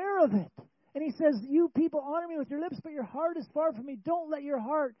even aware of it. And He says, you people honor me with your lips, but your heart is far from me. Don't let your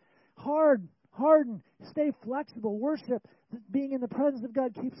heart harden. Stay flexible. Worship, being in the presence of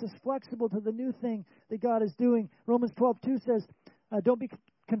God, keeps us flexible to the new thing that God is doing. Romans 12:2 says, don't be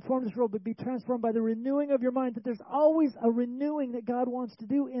conformed to this world, but be transformed by the renewing of your mind. That there's always a renewing that God wants to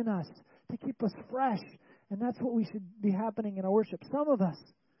do in us to keep us fresh. And that's what we should be happening in our worship. Some of us,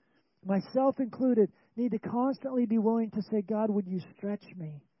 myself included, need to constantly be willing to say, God, would you stretch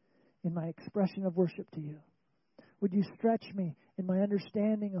me in my expression of worship to you? Would you stretch me in my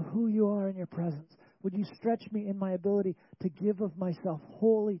understanding of who you are in your presence? Would you stretch me in my ability to give of myself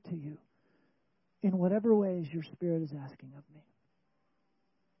wholly to you in whatever ways your Spirit is asking of me?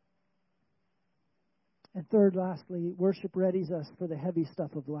 And third, lastly, worship readies us for the heavy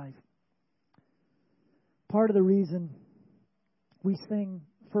stuff of life. Part of the reason we sing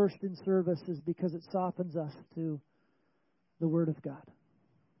first in service is because it softens us to the Word of God.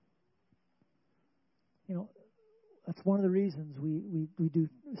 You know, that's one of the reasons we do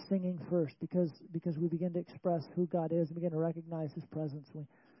singing first, because we begin to express who God is and begin to recognize His presence. And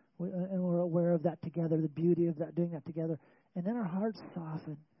we're aware of that together, the beauty of that, doing that together. And then our hearts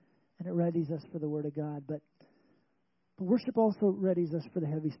soften, and it readies us for the Word of God. But worship also readies us for the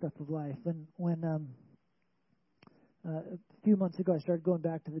heavy stuff of life. And when a few months ago I started going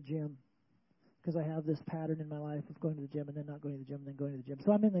back to the gym, because I have this pattern in my life of going to the gym and then not going to the gym and then going to the gym.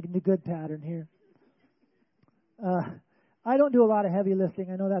 So I'm in the good pattern here. I don't do a lot of heavy lifting.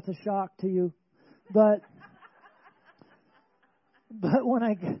 I know that's a shock to you, but when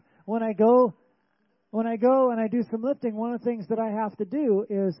I go When I go and I do some lifting, one of the things that I have to do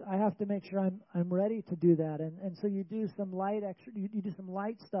is I have to make sure I'm ready to do that. And so you do some light you do some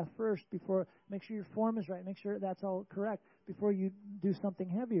light stuff first before, make sure your form is right, make sure that's all correct before you do something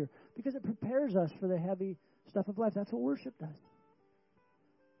heavier. Because it prepares us for the heavy stuff of life. That's what worship does.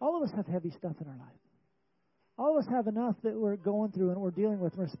 All of us have heavy stuff in our life. All of us have enough that we're going through and we're dealing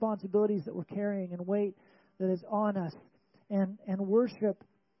with, responsibilities that we're carrying and weight that is on us. And worship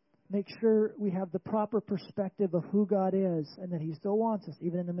makes sure we have the proper perspective of who God is and that He still wants us,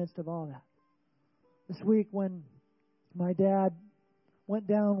 even in the midst of all that. This week when my dad went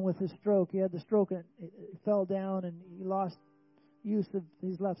down with his stroke, he had the stroke and it fell down and he lost use of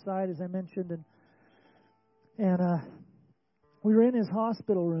his left side, as I mentioned. And we were in his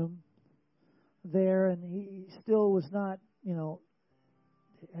hospital room there, and he still was not, none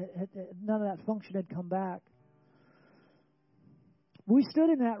of that function had come back. We stood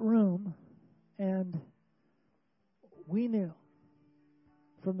in that room, and we knew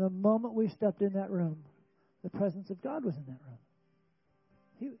from the moment we stepped in that room, the presence of God was in that room.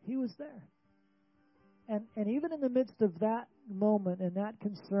 He was there. And even in the midst of that moment and that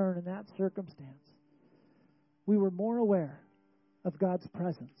concern and that circumstance, we were more aware of God's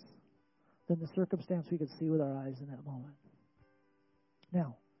presence than the circumstance we could see with our eyes in that moment.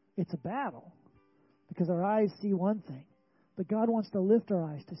 Now, it's a battle because our eyes see one thing, but God wants to lift our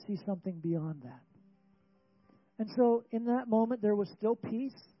eyes to see something beyond that. And so in that moment, there was still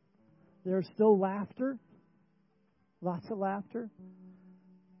peace. There was still laughter, lots of laughter.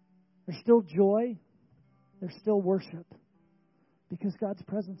 There's still joy. There's still worship because God's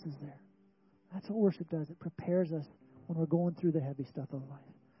presence is there. That's what worship does. It prepares us when we're going through the heavy stuff of life.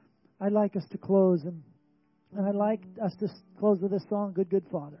 I'd like us to close, and I'd like us to close with this song, Good, Good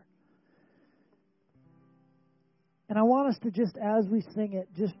Father. And I want us to just, as we sing it,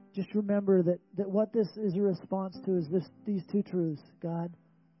 just remember that what this is a response to is these two truths. God,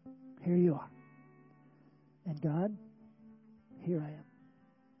 here you are. And God, here I am.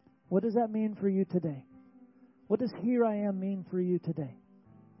 What does that mean for you today? What does here I am mean for you today?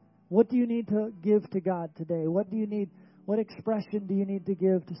 What do you need to give to God today? What do you need? What expression do you need to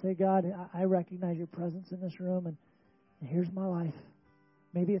give to say, God, I recognize your presence in this room, and here's my life.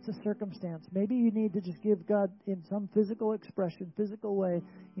 Maybe it's a circumstance. Maybe you need to just give God in some physical expression, physical way.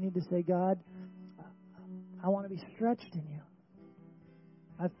 You need to say, God, I want to be stretched in you.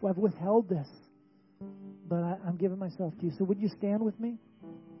 I've withheld this, but I'm giving myself to you. So would you stand with me?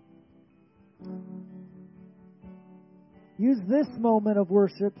 Use this moment of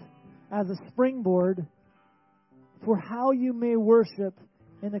worship as a springboard for how you may worship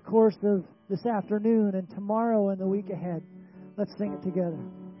in the course of this afternoon and tomorrow and the week ahead. Let's sing it together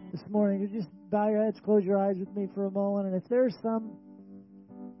this morning. You just bow your heads, close your eyes with me for a moment. And if there's some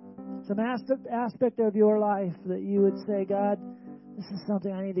aspect of your life that you would say, God, this is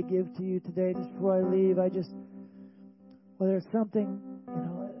something I need to give to you today just before I leave. Whether it's something,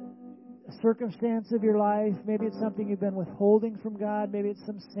 a circumstance of your life, maybe it's something you've been withholding from God, maybe it's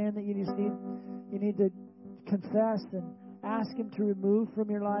some sin that you need to confess and ask Him to remove from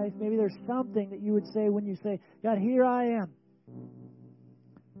your life. Maybe there's something that you would say when you say, God, here I am.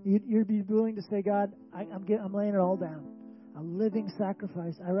 You'd be willing to say, God, I'm laying it all down. A living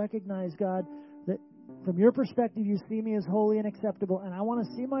sacrifice. I recognize, God, that from your perspective, you see me as holy and acceptable, and I want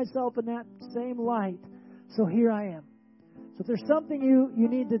to see myself in that same light. So here I am. So if there's something you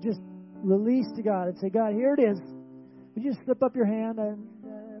need to just release to God and say, God, here it is. Would you just slip up your hand? I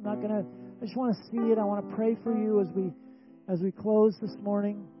just want to see it. I want to pray for you as we close this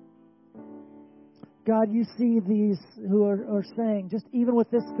morning. God, you see these who are saying, just even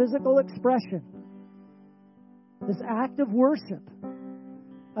with this physical expression, this act of worship,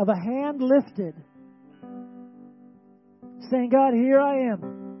 of a hand lifted, saying, God, here I am.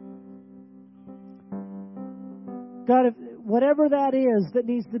 God, if whatever that is that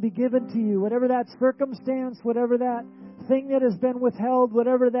needs to be given to you, whatever that circumstance, whatever that thing that has been withheld,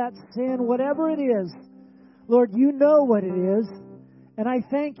 whatever that sin, whatever it is, Lord, you know what it is. And I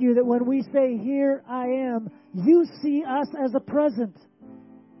thank you that when we say, here I am, you see us as a present.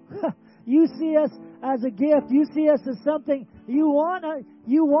 You see us as a gift. You see us as something you want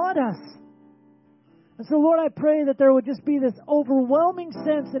us. And so, Lord, I pray that there would just be this overwhelming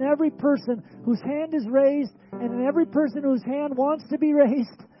sense in every person whose hand is raised, and in every person whose hand wants to be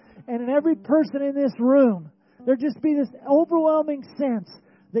raised, and in every person in this room, there just be this overwhelming sense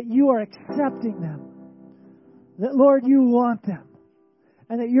that you are accepting them. That, Lord, you want them.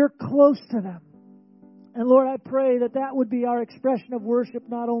 And that you're close to them. And, Lord, I pray that would be our expression of worship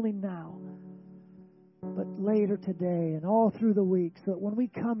not only now, but later today and all through the week. So that when we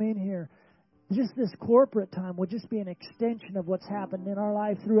come in here, just this corporate time would just be an extension of what's happened in our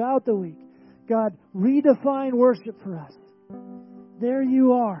life throughout the week. God, redefine worship for us. There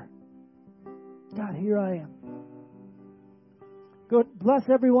you are. God, here I am. Go bless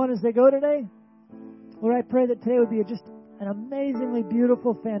everyone as they go today. Lord, I pray that today would be just an amazingly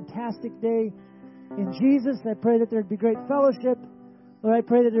beautiful, fantastic day. In Jesus, I pray that there'd be great fellowship. Lord, I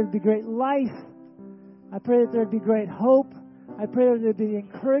pray that there'd be great life. I pray that there'd be great hope. I pray that there'd be the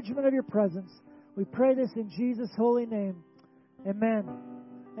encouragement of your presence. We pray this in Jesus' holy name. Amen.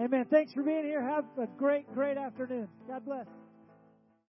 Amen. Thanks for being here. Have a great, great afternoon. God bless.